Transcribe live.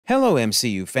Hello,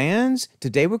 MCU fans!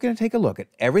 Today we're going to take a look at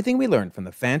everything we learned from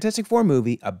the Fantastic Four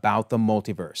movie about the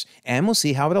multiverse, and we'll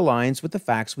see how it aligns with the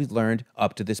facts we've learned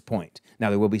up to this point. Now,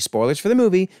 there will be spoilers for the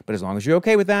movie, but as long as you're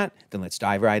okay with that, then let's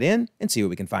dive right in and see what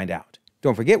we can find out.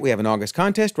 Don't forget, we have an August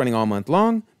contest running all month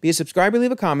long. Be a subscriber,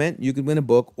 leave a comment, you could win a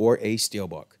book or a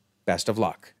steelbook. Best of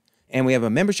luck! And we have a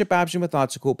membership option with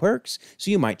lots of cool perks,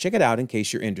 so you might check it out in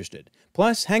case you're interested.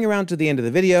 Plus, hang around to the end of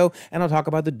the video, and I'll talk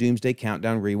about the Doomsday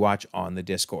Countdown rewatch on the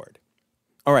Discord.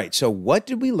 Alright, so what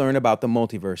did we learn about the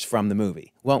multiverse from the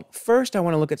movie? Well, first I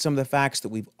want to look at some of the facts that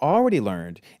we've already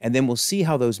learned, and then we'll see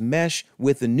how those mesh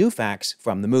with the new facts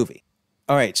from the movie.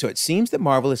 Alright, so it seems that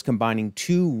Marvel is combining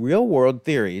two real-world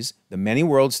theories, the many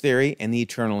worlds theory and the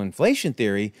eternal inflation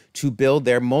theory, to build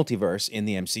their multiverse in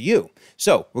the MCU.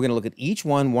 So, we're going to look at each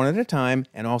one at a time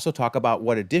and also talk about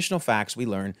what additional facts we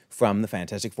learned from the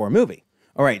Fantastic Four movie.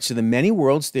 Alright, so the many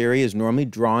worlds theory is normally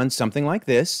drawn something like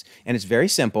this, and it's very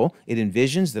simple. It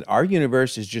envisions that our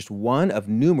universe is just one of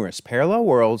numerous parallel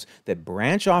worlds that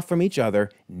branch off from each other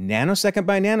nanosecond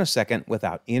by nanosecond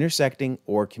without intersecting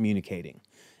or communicating.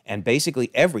 And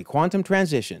basically every quantum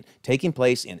transition taking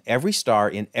place in every star,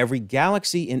 in every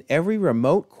galaxy, in every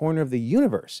remote corner of the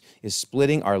universe is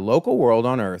splitting our local world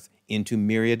on Earth into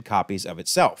myriad copies of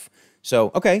itself.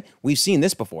 So, okay, we've seen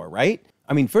this before, right?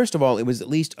 I mean, first of all, it was at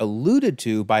least alluded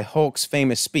to by Hulk's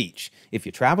famous speech. If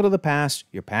you travel to the past,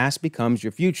 your past becomes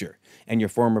your future, and your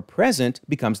former present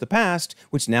becomes the past,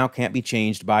 which now can't be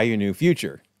changed by your new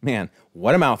future. Man,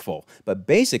 what a mouthful. But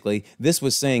basically, this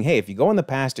was saying, hey, if you go in the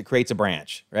past, it creates a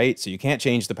branch, right? So you can't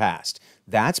change the past.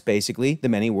 That's basically the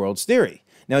many worlds theory.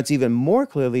 Now, it's even more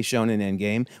clearly shown in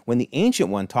Endgame when the Ancient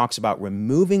One talks about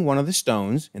removing one of the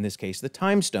stones, in this case the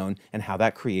Time Stone, and how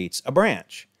that creates a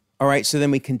branch. Alright, so then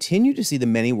we continue to see the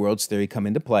many worlds theory come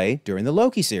into play during the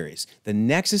Loki series, the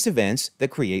nexus events that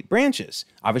create branches.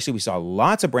 Obviously, we saw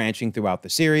lots of branching throughout the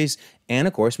series, and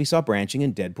of course we saw branching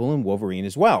in Deadpool and Wolverine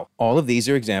as well. All of these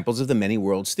are examples of the many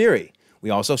worlds theory. We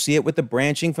also see it with the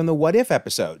branching from the What If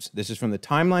episodes. This is from the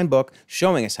Timeline book,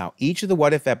 showing us how each of the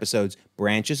What If episodes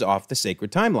branches off the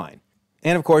sacred timeline.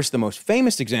 And of course, the most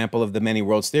famous example of the many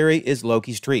worlds theory is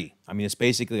Loki's tree. I mean, it's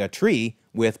basically a tree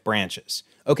with branches.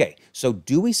 Okay, so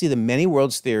do we see the many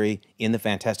worlds theory in the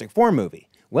Fantastic Four movie?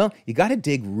 Well, you got to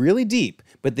dig really deep,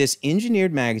 but this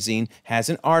Engineered magazine has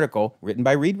an article written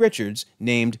by Reed Richards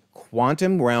named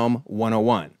Quantum Realm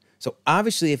 101. So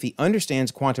obviously, if he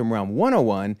understands Quantum Realm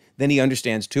 101, then he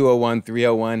understands 201,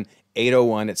 301,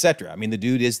 801, etc. I mean, the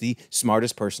dude is the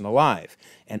smartest person alive.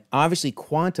 And obviously,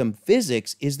 quantum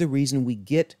physics is the reason we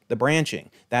get the branching.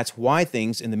 That's why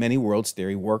things in the many worlds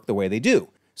theory work the way they do.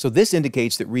 So this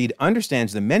indicates that Reed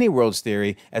understands the many worlds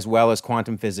theory as well as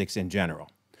quantum physics in general.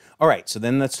 Alright, so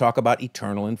then let's talk about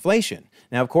eternal inflation.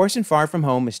 Now, of course, in Far From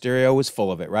Home, Mysterio was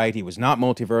full of it, right? He was not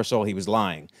multiversal, he was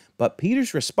lying. But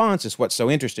Peter's response is what's so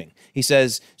interesting. He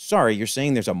says, sorry, you're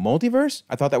saying there's a multiverse?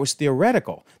 I thought that was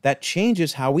theoretical. That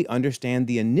changes how we understand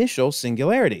the initial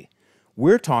singularity.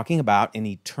 We're talking about an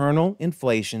eternal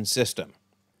inflation system.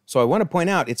 So I want to point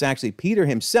out it's actually Peter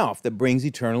himself that brings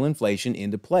eternal inflation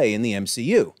into play in the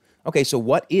MCU. Okay, so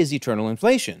what is eternal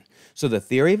inflation? So the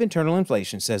theory of eternal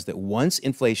inflation says that once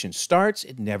inflation starts,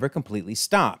 it never completely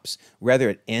stops. Rather,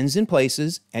 it ends in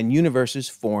places and universes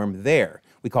form there.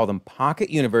 We call them pocket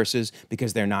universes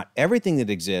because they're not everything that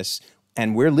exists,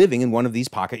 and we're living in one of these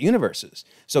pocket universes.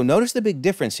 So notice the big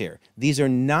difference here. These are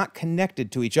not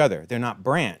connected to each other. They're not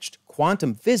branched.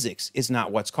 Quantum physics is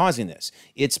not what's causing this.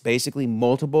 It's basically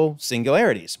multiple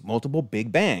singularities, multiple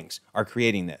big bangs are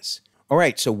creating this.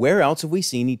 Alright, so where else have we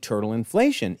seen eternal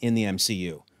inflation in the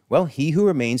MCU? Well, He Who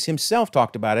Remains himself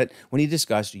talked about it when he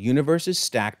discussed universes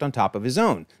stacked on top of his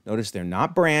own. Notice they're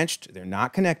not branched, they're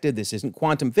not connected, this isn't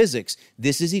quantum physics,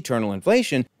 this is eternal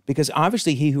inflation, because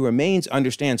obviously He Who Remains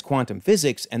understands quantum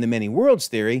physics and the many worlds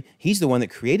theory. He's the one that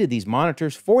created these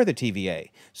monitors for the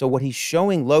TVA. So what he's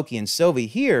showing Loki and Sylvie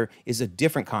here is a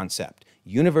different concept.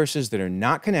 Universes that are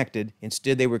not connected,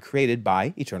 instead they were created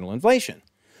by eternal inflation.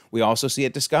 We also see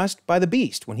it discussed by the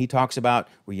Beast when he talks about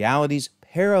realities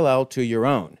parallel to your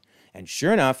own. And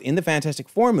sure enough, in the Fantastic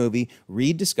Four movie,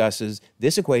 Reed discusses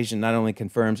this equation not only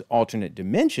confirms alternate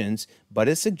dimensions, but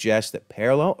it suggests that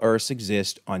parallel Earths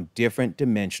exist on different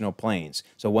dimensional planes.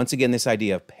 So once again, this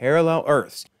idea of parallel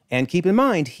Earths. And keep in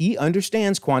mind, he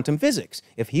understands quantum physics.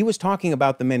 If he was talking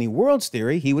about the many worlds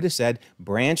theory, he would have said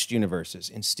branched universes.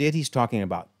 Instead, he's talking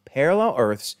about parallel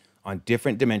Earths on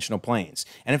different dimensional planes.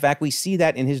 And in fact, we see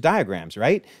that in his diagrams,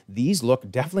 right? These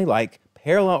look definitely like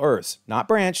parallel Earths, not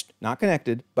branched, not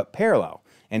connected, but parallel.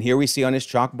 And here we see on his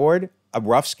chalkboard a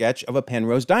rough sketch of a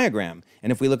Penrose diagram.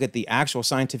 And if we look at the actual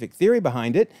scientific theory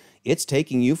behind it, it's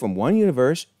taking you from one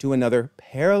universe to another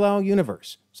parallel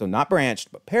universe. So not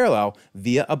branched, but parallel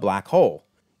via a black hole.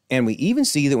 And we even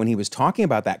see that when he was talking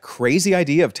about that crazy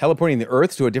idea of teleporting the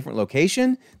Earth to a different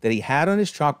location, that he had on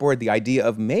his chalkboard the idea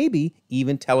of maybe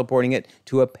even teleporting it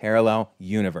to a parallel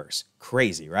universe.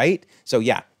 Crazy, right? So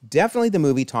yeah, definitely the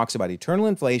movie talks about eternal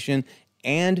inflation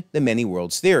and the many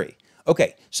worlds theory.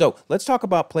 Okay, so let's talk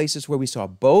about places where we saw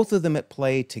both of them at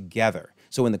play together.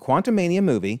 So in the Quantumania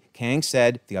movie, Kang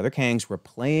said the other Kangs were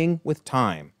playing with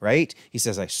time, right? He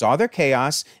says, I saw their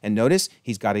chaos, and notice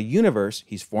he's got a universe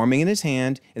he's forming in his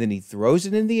hand, and then he throws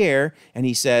it in the air, and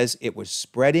he says it was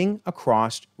spreading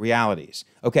across realities.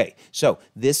 Okay, so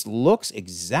this looks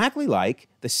exactly like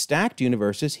the stacked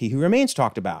universes He Who Remains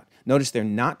talked about. Notice they're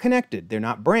not connected, they're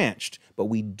not branched, but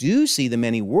we do see the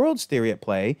many worlds theory at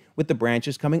play with the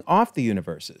branches coming off the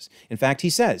universes. In fact,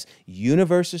 he says,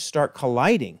 universes start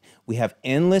colliding. We have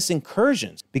endless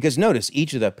incursions because notice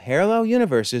each of the parallel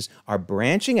universes are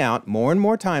branching out more and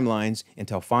more timelines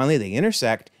until finally they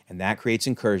intersect, and that creates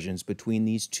incursions between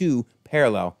these two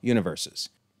parallel universes.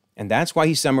 And that's why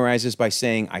he summarizes by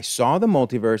saying, I saw the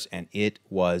multiverse and it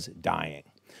was dying.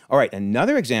 All right,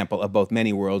 another example of both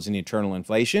many worlds and eternal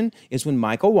inflation is when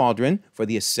Michael Waldron, for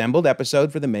the assembled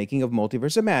episode for the making of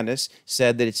Multiverse of Madness,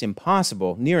 said that it's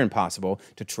impossible, near impossible,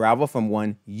 to travel from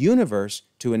one universe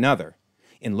to another.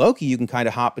 In Loki, you can kind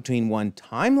of hop between one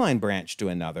timeline branch to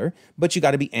another, but you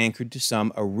got to be anchored to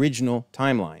some original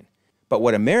timeline. But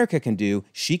what America can do,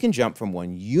 she can jump from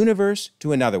one universe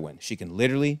to another one. She can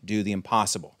literally do the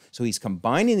impossible. So he's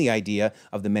combining the idea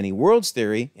of the many worlds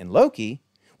theory in Loki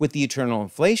with the eternal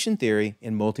inflation theory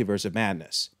in Multiverse of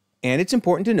Madness. And it's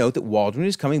important to note that Waldron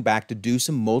is coming back to do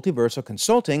some multiversal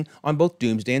consulting on both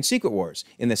Doomsday and Secret Wars.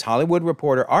 In this Hollywood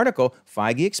Reporter article,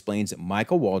 Feige explains that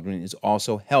Michael Waldron is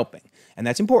also helping. And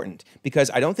that's important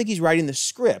because I don't think he's writing the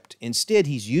script. Instead,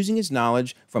 he's using his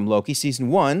knowledge from Loki Season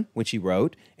 1, which he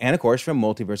wrote, and of course from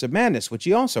Multiverse of Madness, which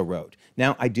he also wrote.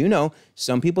 Now, I do know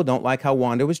some people don't like how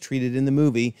Wanda was treated in the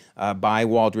movie by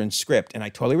Waldron's script, and I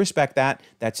totally respect that.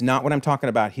 That's not what I'm talking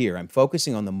about here. I'm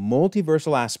focusing on the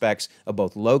multiversal aspects of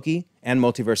both Loki and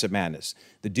Multiverse of Madness.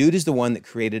 The dude is the one that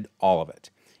created all of it.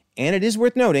 And it is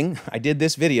worth noting, I did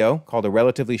this video called A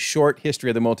Relatively Short History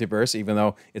of the Multiverse, even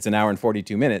though it's an hour and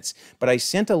 42 minutes, but I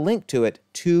sent a link to it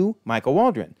to Michael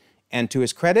Waldron. And to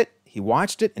his credit, he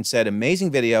watched it and said,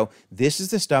 amazing video, this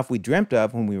is the stuff we dreamt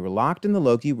of when we were locked in the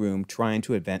Loki room trying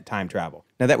to invent time travel.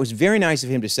 Now that was very nice of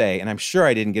him to say, and I'm sure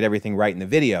I didn't get everything right in the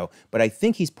video, but I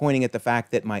think he's pointing at the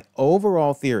fact that my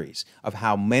overall theories of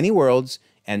how many worlds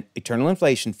and eternal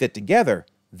inflation fit together,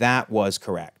 that was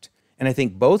correct. And I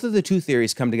think both of the two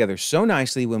theories come together so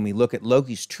nicely when we look at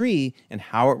Loki's tree and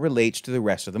how it relates to the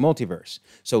rest of the multiverse.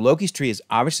 So Loki's tree is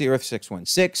obviously Earth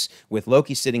 616, with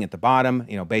Loki sitting at the bottom,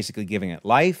 basically giving it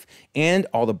life, and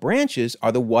all the branches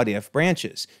are the what-if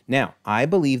branches. Now, I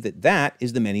believe that that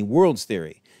is the many worlds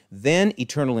theory. Then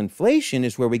eternal inflation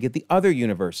is where we get the other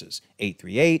universes,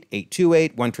 838,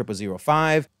 828,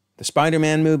 10005, the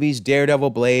Spider-Man movies,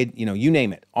 Daredevil, Blade, you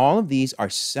name it. All of these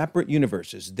are separate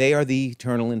universes. They are the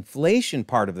eternal inflation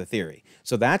part of the theory.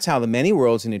 So that's how the many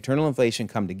worlds and eternal inflation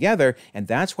come together, and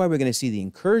that's why we're going to see the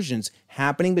incursions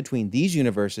happening between these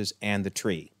universes and the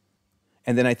tree.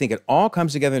 And then I think it all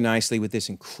comes together nicely with this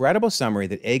incredible summary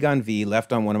that Aegon V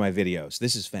left on one of my videos.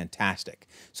 This is fantastic.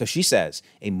 So she says,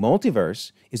 a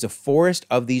multiverse is a forest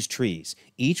of these trees,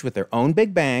 each with their own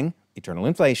Big Bang, eternal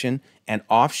inflation, and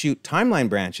offshoot timeline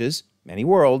branches, many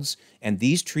worlds, and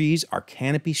these trees are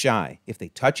canopy shy. If they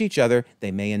touch each other, they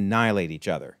may annihilate each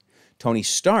other. Tony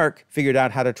Stark figured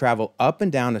out how to travel up and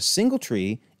down a single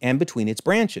tree and between its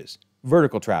branches,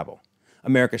 vertical travel.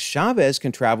 America Chavez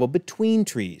can travel between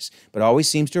trees, but always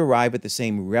seems to arrive at the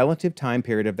same relative time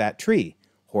period of that tree,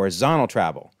 horizontal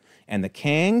travel. And the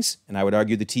Kangs, and I would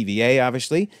argue the TVA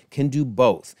obviously, can do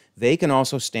both. They can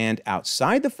also stand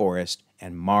outside the forest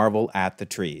and marvel at the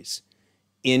trees.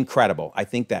 Incredible. I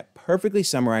think that perfectly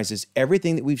summarizes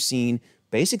everything that we've seen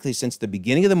basically since the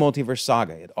beginning of the multiverse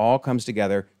saga. It all comes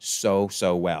together so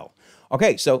well.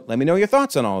 Okay, so let me know your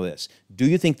thoughts on all this. Do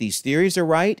you think these theories are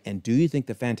right? And do you think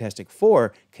the Fantastic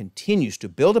Four continues to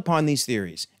build upon these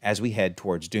theories as we head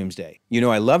towards Doomsday?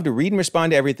 I love to read and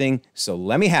respond to everything, so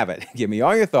let me have it. Give me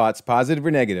all your thoughts, positive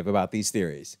or negative, about these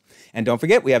theories. And don't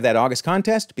forget, we have that August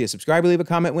contest. Be a subscriber, leave a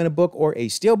comment, win a book or a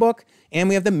steelbook. And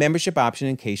we have the membership option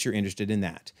in case you're interested in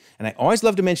that. And I always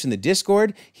love to mention the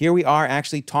Discord. Here we are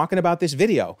actually talking about this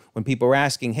video when people are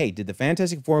asking, hey, did the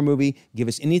Fantastic Four movie give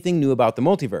us anything new about the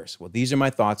multiverse? Well, these are my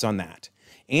thoughts on that.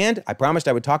 And I promised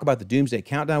I would talk about the Doomsday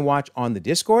Countdown Watch on the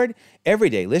Discord. Every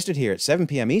day, listed here at 7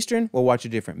 p.m. Eastern, we'll watch a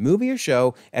different movie or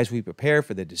show as we prepare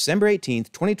for the December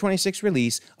 18th, 2026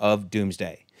 release of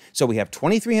Doomsday. So we have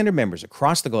 2,300 members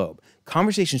across the globe,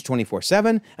 conversations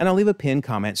 24/7, and I'll leave a pinned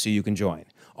comment so you can join.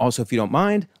 Also, if you don't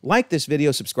mind, like this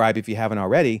video, subscribe if you haven't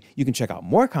already. You can check out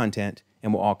more content,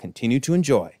 and we'll all continue to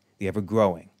enjoy the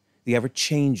ever-growing, the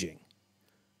ever-changing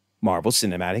Marvel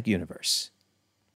Cinematic Universe.